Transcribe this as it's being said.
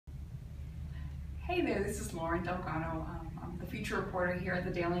Hey there, this is Lauren Delgado. I'm the feature reporter here at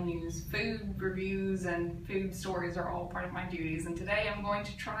the Daily News. Food reviews and food stories are all part of my duties, and today I'm going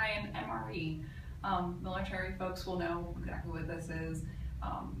to try an MRE. Military folks will know exactly what this is.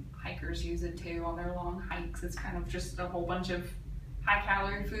 Hikers use it too on their long hikes. It's kind of just a whole bunch of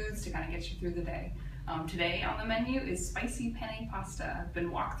high-calorie foods to kind of get you through the day. Today on the menu is spicy penne pasta. I've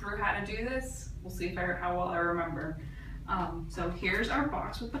been walked through how to do this. We'll see how well I remember. So here's our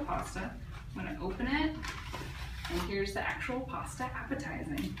box with the pasta. I'm going to open it, and here's the actual pasta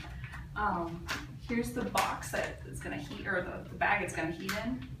appetizing. Here's the box that it's going to heat, or the bag it's going to heat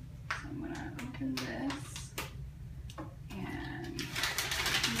in. So I'm going to open this, and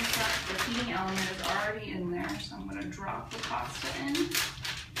the heating element is already in there, so I'm going to drop the pasta in.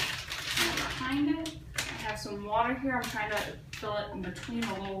 And behind it, I have some water here. I'm trying to fill it in between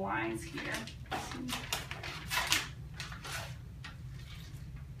the little lines here.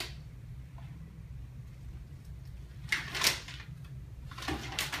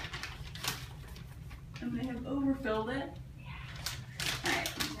 I may have overfilled it. Alright,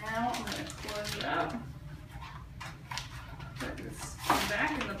 now I'm going to close it up. Put this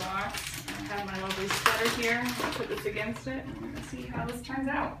back in the box. I have my lovely sweater here. I'm going to put this against it, and we're going to see how this turns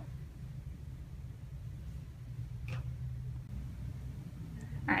out.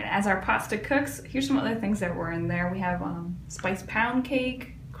 Alright, as our pasta cooks, here's some other things that were in there. We have spiced pound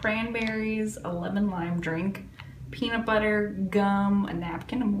cake, cranberries, a lemon lime drink, peanut butter, gum, a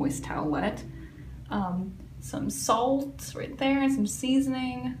napkin, a moist towelette, some salt right there, and some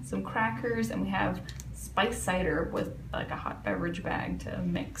seasoning, some crackers, and we have spiced cider with like a hot beverage bag to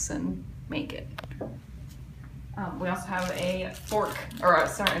mix and make it. We also have a fork, or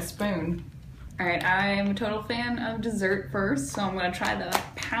a spoon. All right, I'm a total fan of dessert first, so I'm gonna try the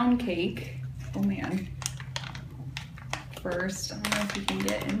pound cake. Oh man. First, I don't know if you can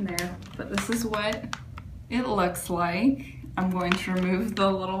get in there, but this is what it looks like. I'm going to remove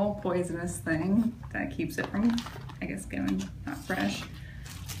the little poisonous thing that keeps it from, I guess, going not fresh.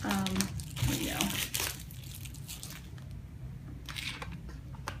 Here we go.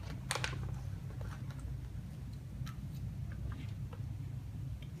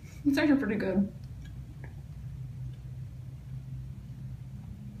 It's actually pretty good.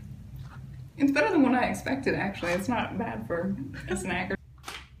 It's better than what I expected, actually. It's not bad for a snack.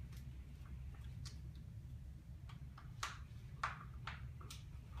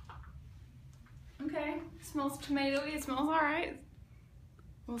 Okay, smells tomatoey, it smells alright.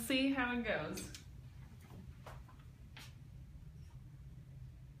 We'll see how it goes.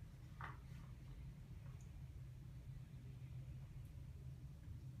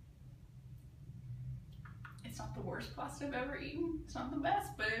 It's not the worst pasta I've ever eaten. It's not the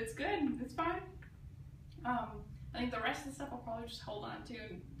best, but it's good. It's fine. I think the rest of the stuff I'll probably just hold on to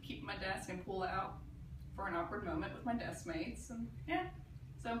and keep at my desk and pull out for an awkward moment with my desk mates. And yeah,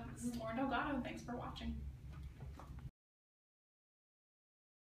 so this is Lauren Delgado, and thanks for watching.